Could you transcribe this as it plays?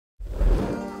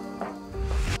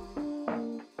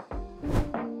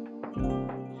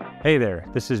Hey there,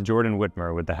 this is Jordan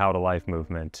Whitmer with the How to Life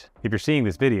Movement. If you're seeing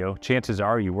this video, chances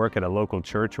are you work at a local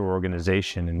church or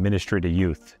organization in ministry to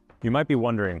youth. You might be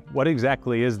wondering, what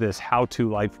exactly is this How to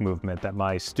Life Movement that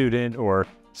my student or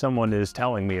someone is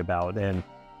telling me about, and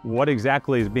what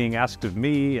exactly is being asked of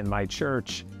me and my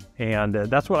church? And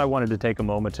that's what I wanted to take a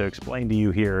moment to explain to you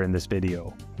here in this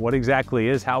video. What exactly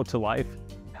is How to Life?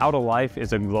 How to Life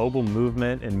is a global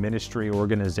movement and ministry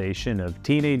organization of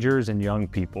teenagers and young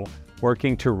people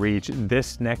working to reach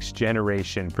this next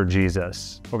generation for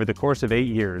Jesus. Over the course of 8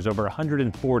 years, over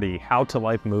 140 How to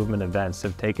Life movement events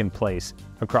have taken place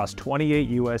across 28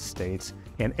 US states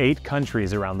and 8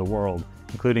 countries around the world,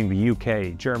 including the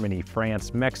UK, Germany,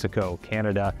 France, Mexico,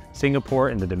 Canada, Singapore,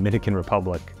 and the Dominican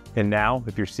Republic. And now,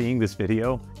 if you're seeing this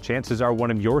video, chances are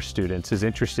one of your students is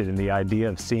interested in the idea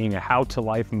of seeing a How to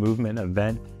Life movement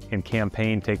event and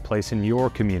campaign take place in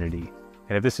your community.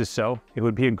 And if this is so, it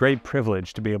would be a great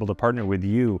privilege to be able to partner with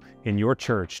you in your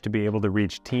church to be able to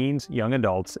reach teens, young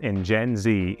adults, and Gen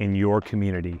Z in your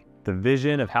community. The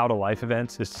vision of How to Life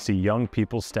events is to see young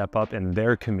people step up in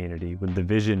their community with the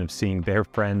vision of seeing their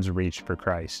friends reach for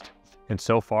Christ. And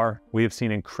so far, we have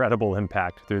seen incredible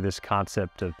impact through this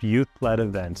concept of youth-led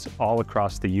events all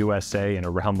across the USA and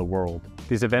around the world.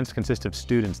 These events consist of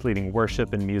students leading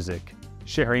worship and music,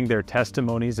 sharing their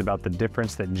testimonies about the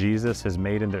difference that Jesus has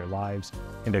made in their lives,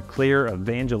 and a clear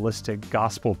evangelistic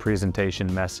gospel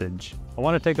presentation message. I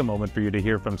want to take a moment for you to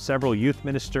hear from several youth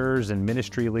ministers and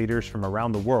ministry leaders from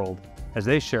around the world as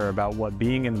they share about what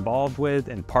being involved with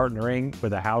and partnering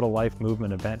with a How to Life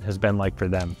movement event has been like for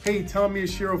them. Hey, Tommy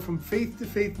Ashiro from Faith to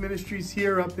Faith Ministries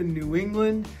here up in New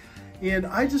England. And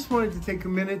I just wanted to take a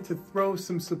minute to throw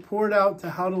some support out to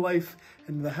How to Life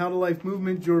and the How to Life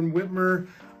movement, Jordan Whitmer.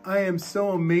 I am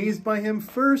so amazed by him.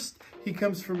 First, he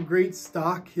comes from great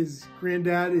stock. His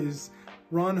granddad is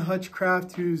Ron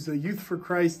Hutchcraft, who's a Youth for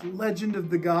Christ legend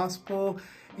of the gospel.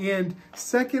 And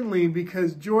secondly,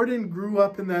 because Jordan grew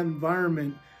up in that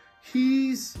environment,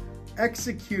 he's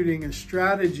executing a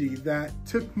strategy that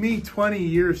took me 20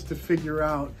 years to figure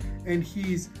out. And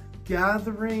he's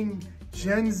gathering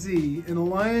Gen Z, an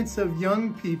alliance of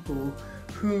young people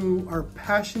who are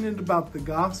passionate about the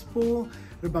gospel,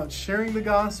 about sharing the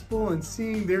gospel and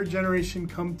seeing their generation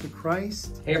come to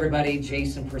Christ. Hey everybody,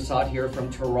 Jason Prasad here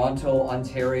from Toronto,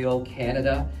 Ontario,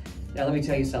 Canada. Now let me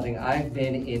tell you something. I've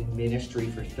been in ministry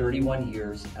for 31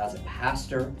 years as a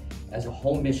pastor, as a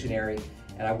home missionary,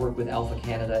 and I work with Alpha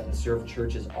Canada and serve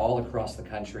churches all across the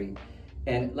country.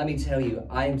 And let me tell you,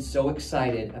 I am so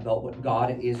excited about what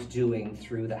God is doing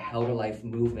through the How to Life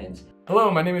movement. Hello,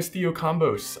 my name is Theo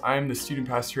Combos. I am the student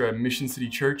pastor at Mission City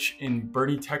Church in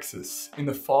Boerne, Texas. In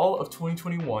the fall of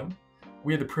 2021,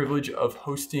 we had the privilege of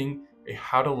hosting a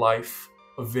How to Life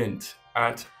event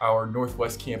at our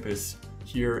Northwest campus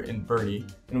here in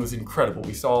Boerne, and it was incredible.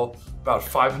 We saw about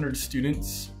 500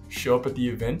 students show up at the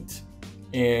event,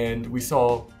 and we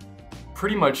saw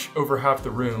pretty much over half the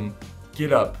room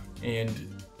get up and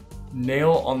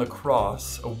nail on the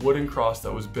cross, a wooden cross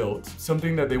that was built,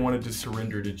 something that they wanted to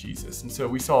surrender to Jesus. And so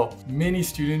we saw many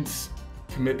students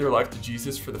commit their life to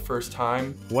Jesus for the first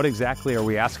time. What exactly are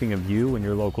we asking of you and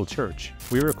your local church?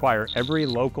 We require every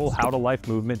local How to Life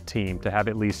movement team to have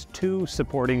at least 2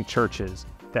 supporting churches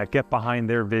that get behind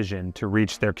their vision to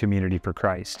reach their community for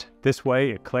Christ. This way,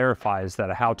 it clarifies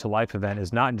that a How to Life event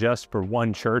is not just for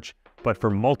one church, but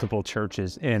for multiple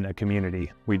churches in a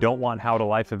community. We don't want How to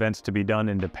Life events to be done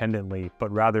independently,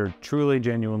 but rather truly,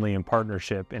 genuinely in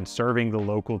partnership in serving the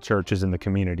local churches in the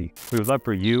community. We would love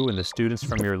for you and the students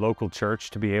from your local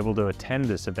church to be able to attend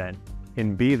this event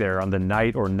and be there on the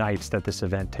night or nights that this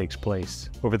event takes place.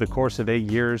 Over the course of 8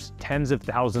 years, tens of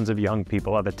thousands of young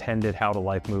people have attended How to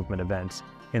Life movement events,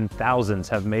 and thousands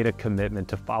have made a commitment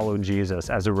to follow Jesus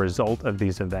as a result of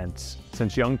these events.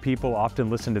 Since young people often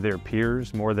listen to their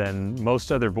peers more than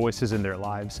most other voices in their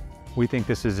lives, we think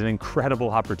this is an incredible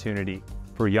opportunity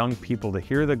for young people to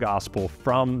hear the gospel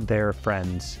from their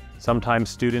friends. Sometimes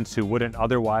students who wouldn't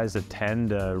otherwise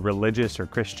attend a religious or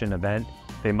Christian event,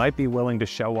 they might be willing to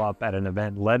show up at an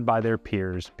event led by their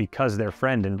peers because their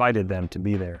friend invited them to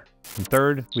be there. And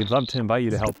third, we'd love to invite you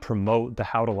to help promote the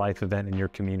How to Life event in your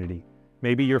community.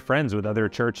 Maybe you're friends with other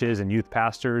churches and youth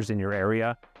pastors in your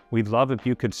area. We'd love if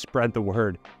you could spread the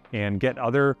word and get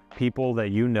other people that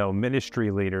you know, ministry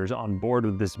leaders, on board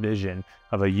with this vision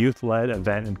of a youth-led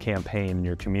event and campaign in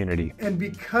your community. And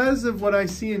because of what I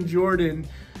see in Jordan,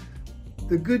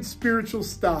 the good spiritual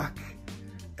stock,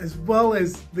 as well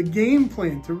as the game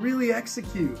plan to really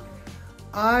execute,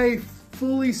 I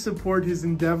fully support his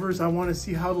endeavors. I want to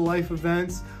see How to Life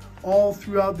events all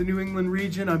throughout the New England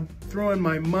region. I'm throwing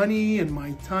my money and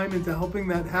my time into helping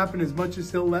that happen as much as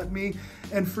he'll let me.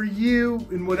 And for you,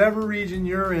 in whatever region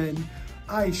you're in,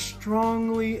 I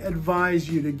strongly advise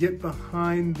you to get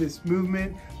behind this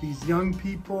movement, these young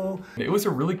people. It was a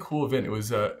really cool event. It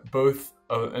was both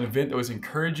an event that was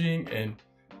encouraging and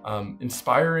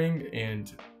inspiring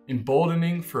and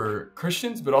emboldening for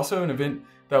Christians, but also an event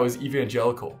that was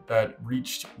evangelical, that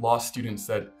reached lost students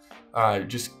that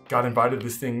just got invited to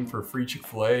this thing for free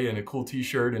Chick-fil-A and a cool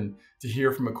t-shirt and to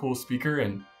hear from a cool speaker,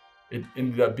 and it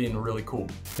ended up being really cool.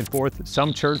 And fourth,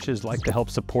 some churches like to help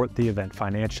support the event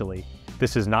financially.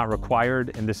 This is not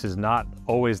required, and this is not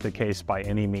always the case by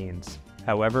any means.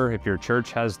 However, if your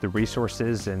church has the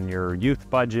resources in your youth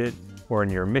budget or in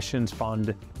your missions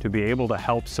fund to be able to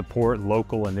help support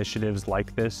local initiatives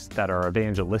like this that are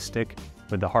evangelistic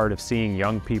with the heart of seeing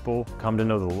young people come to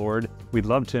know the Lord, we'd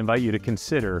love to invite you to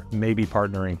consider maybe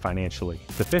partnering financially.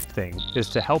 The fifth thing is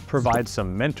to help provide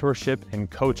some mentorship and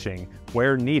coaching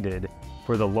where needed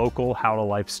for the local How to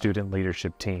Life student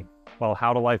leadership team. While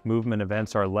How to Life movement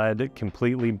events are led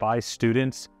completely by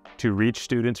students to reach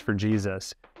students for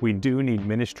Jesus, we do need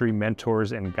ministry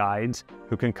mentors and guides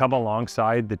who can come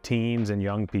alongside the teens and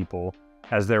young people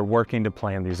as they're working to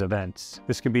plan these events.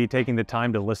 This could be taking the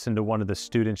time to listen to one of the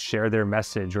students share their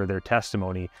message or their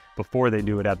testimony before they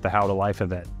do it at the How to Life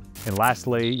event. And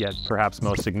lastly, yet perhaps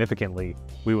most significantly,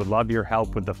 we would love your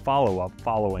help with the follow-up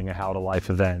following a How to Life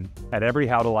event. At every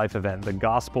How to Life event, the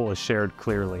gospel is shared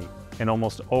clearly, and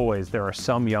almost always there are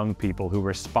some young people who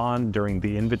respond during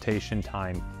the invitation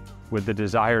time with the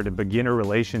desire to begin a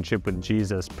relationship with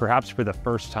Jesus, perhaps for the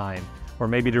first time, or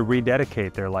maybe to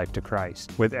rededicate their life to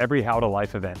Christ. With every How to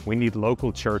Life event, we need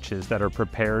local churches that are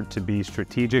prepared to be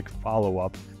strategic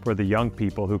follow-up for the young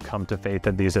people who come to faith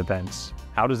at these events.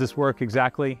 How does this work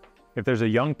exactly? If there's a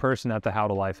young person at the How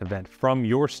to Life event from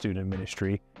your student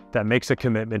ministry that makes a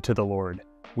commitment to the Lord,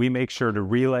 we make sure to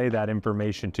relay that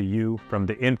information to you from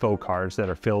the info cards that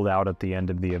are filled out at the end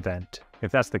of the event.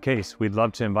 If that's the case, we'd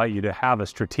love to invite you to have a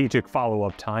strategic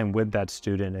follow-up time with that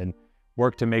student and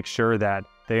work to make sure that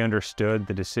they understood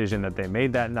the decision that they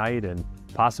made that night and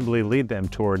possibly lead them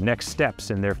toward next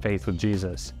steps in their faith with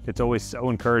Jesus. It's always so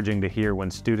encouraging to hear when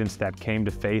students that came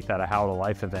to faith at a How to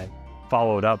Life event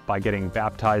followed up by getting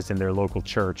baptized in their local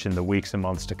church in the weeks and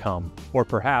months to come. Or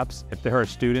perhaps, if there are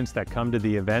students that come to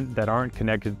the event that aren't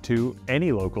connected to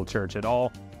any local church at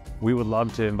all, we would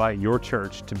love to invite your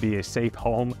church to be a safe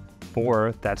home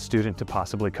for that student to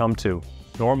possibly come to.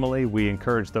 Normally, we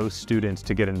encourage those students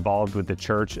to get involved with the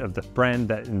church of the friend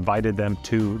that invited them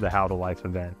to the How to Life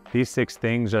event. These 6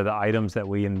 things are the items that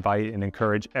we invite and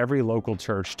encourage every local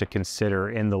church to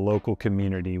consider in the local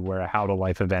community where a How to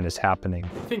Life event is happening.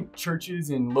 I think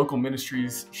churches and local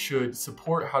ministries should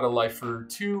support How to Life for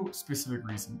 2 specific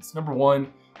reasons. Number 1,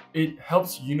 it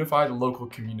helps unify the local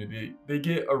community. They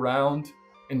get around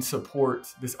and support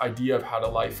this idea of How to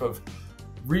Life, of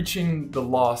reaching the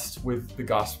lost with the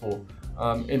gospel.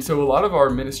 And so a lot of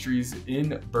our ministries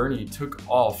in Bernie took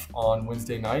off on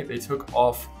Wednesday night. They took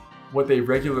off what they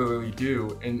regularly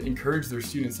do and encouraged their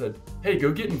students, said, hey,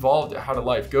 go get involved at How to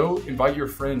Life. Go invite your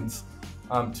friends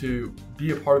to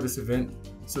be a part of this event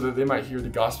so that they might hear the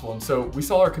gospel. And so we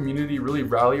saw our community really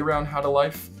rally around How to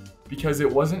Life because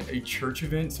it wasn't a church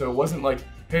event. So it wasn't like,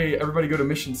 hey, everybody go to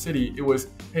Mission City. It was,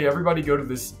 hey, everybody go to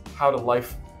this How to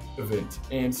Life event.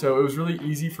 And so it was really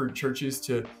easy for churches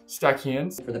to stack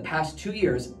hands. For the past 2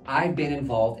 years, I've been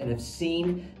involved and have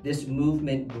seen this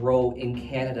movement grow in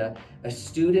Canada, a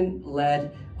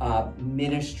student-led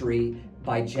ministry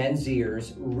by Gen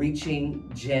Zers reaching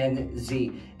Gen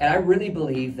Z. And I really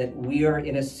believe that we are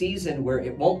in a season where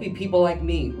it won't be people like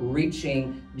me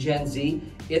reaching Gen Z.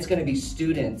 It's going to be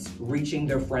students reaching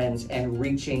their friends and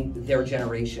reaching their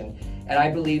generation. And I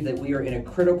believe that we are in a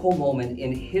critical moment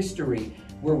in history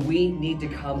where we need to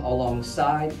come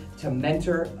alongside to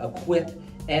mentor, equip,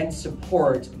 and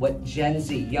support what Gen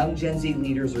Z, young Gen Z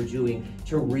leaders are doing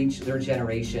to reach their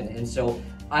generation. And so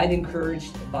I'm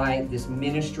encouraged by this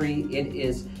ministry. It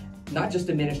is not just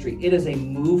a ministry, it is a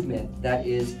movement that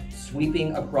is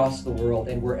sweeping across the world.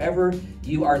 And wherever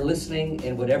you are listening,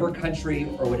 in whatever country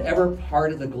or whatever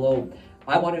part of the globe,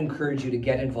 I want to encourage you to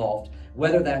get involved.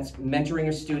 Whether that's mentoring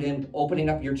a student, opening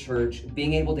up your church,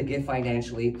 being able to give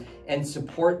financially, and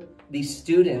support these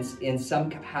students in some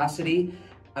capacity,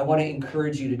 I want to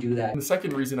encourage you to do that. And the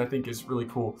second reason I think is really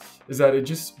cool is that it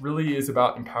just really is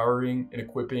about empowering and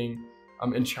equipping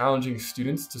and challenging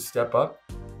students to step up,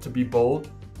 to be bold,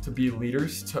 to be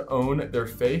leaders, to own their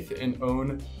faith and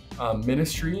own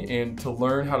ministry, and to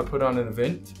learn how to put on an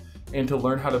event and to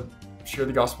learn how to share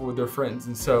the gospel with their friends.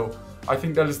 And so I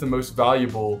think that is the most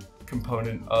valuable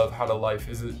component of How to Life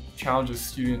is it challenges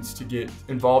students to get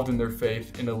involved in their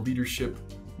faith in a leadership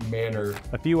manner.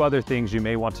 A few other things you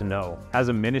may want to know. As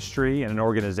a ministry and an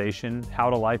organization, How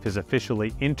to Life is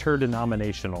officially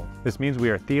interdenominational. This means we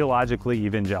are theologically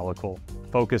evangelical,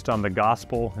 focused on the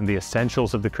gospel and the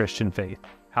essentials of the Christian faith.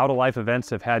 How to Life events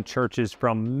have had churches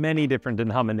from many different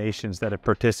denominations that have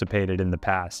participated in the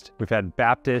past. We've had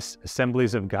Baptists,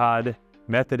 Assemblies of God,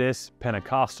 Methodists,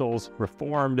 Pentecostals,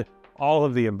 Reformed. All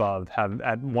of the above have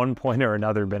at one point or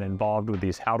another been involved with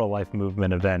these How to Life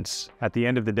movement events. At the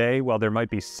end of the day, while there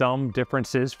might be some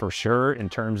differences for sure in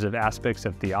terms of aspects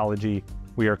of theology,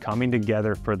 we are coming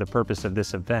together for the purpose of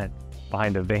this event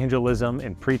behind evangelism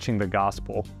and preaching the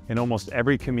gospel. In almost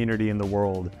every community in the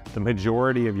world, the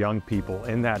majority of young people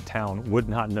in that town would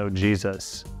not know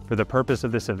Jesus. For the purpose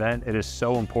of this event, it is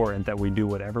so important that we do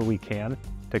whatever we can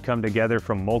to come together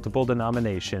from multiple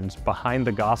denominations behind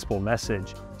the gospel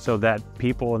message so that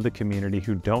people in the community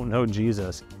who don't know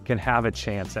Jesus can have a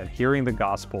chance at hearing the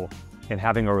gospel and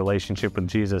having a relationship with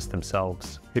Jesus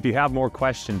themselves. If you have more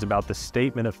questions about the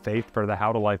statement of faith for the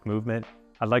How to Life movement,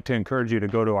 I'd like to encourage you to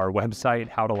go to our website,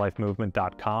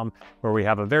 HowToLifeMovement.com, where we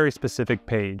have a very specific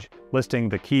page listing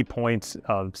the key points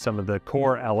of some of the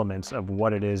core elements of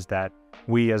what it is that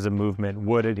we as a movement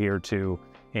would adhere to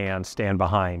and stand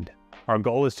behind. Our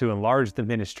goal is to enlarge the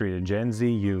ministry to Gen Z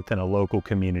youth in a local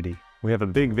community. We have a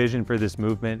big vision for this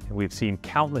movement, and we've seen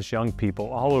countless young people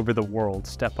all over the world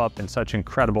step up in such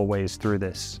incredible ways through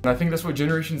this. And I think that's what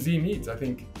Generation Z needs. I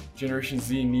think Generation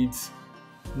Z needs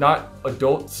not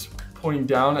adults pointing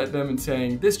down at them and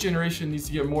saying, this generation needs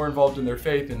to get more involved in their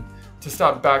faith and to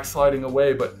stop backsliding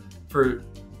away, but for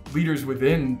leaders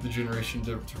within the generation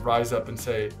to rise up and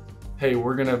say, hey,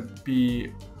 we're gonna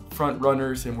be front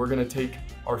runners and we're gonna take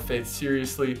our faith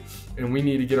seriously, and we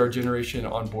need to get our generation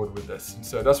on board with this. And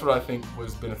so that's what I think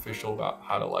was beneficial about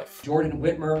How to Life. Jordan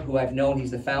Whitmer, who I've known,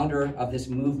 he's the founder of this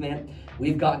movement.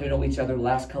 We've gotten to know each other the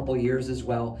last couple of years as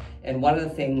well. And one of the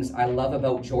things I love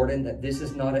about Jordan, that this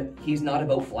is he's not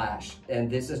about flash, and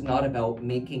this is not about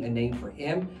making a name for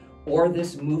him or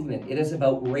this movement. It is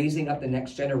about raising up the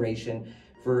next generation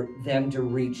for them to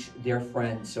reach their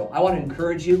friends. So I want to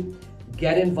encourage you,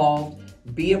 get involved,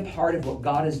 be a part of what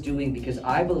God is doing, because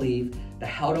I believe the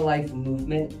How to Life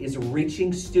movement is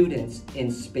reaching students in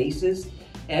spaces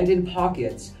and in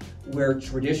pockets where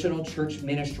traditional church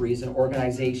ministries and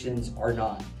organizations are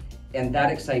not. And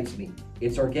that excites me.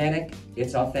 It's organic,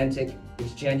 it's authentic,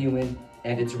 it's genuine,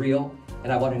 and it's real.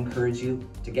 And I want to encourage you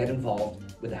to get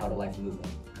involved with the How to Life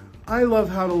movement. I love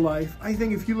How to Life. I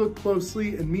think if you look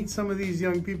closely and meet some of these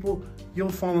young people, you'll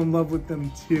fall in love with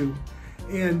them too.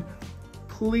 And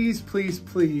please, please,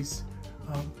 please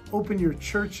open your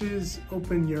churches,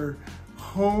 open your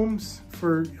homes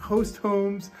for host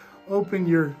homes, open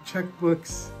your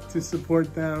checkbooks to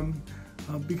support them,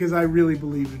 because I really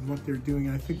believe in what they're doing.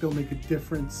 I think they'll make a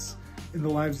difference in the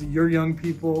lives of your young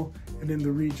people and in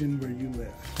the region where you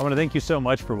live. I want to thank you so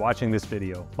much for watching this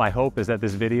video. My hope is that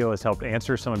this video has helped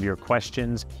answer some of your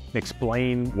questions,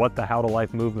 explain what the How to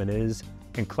Life movement is,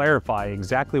 and clarify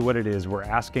exactly what it is we're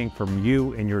asking from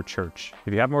you in your church.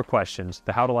 If you have more questions,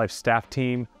 the How to Life staff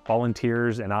team,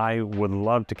 volunteers, and I would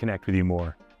love to connect with you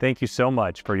more. Thank you so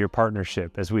much for your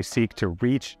partnership as we seek to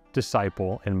reach,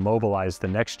 disciple, and mobilize the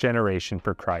next generation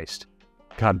for Christ.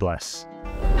 God bless.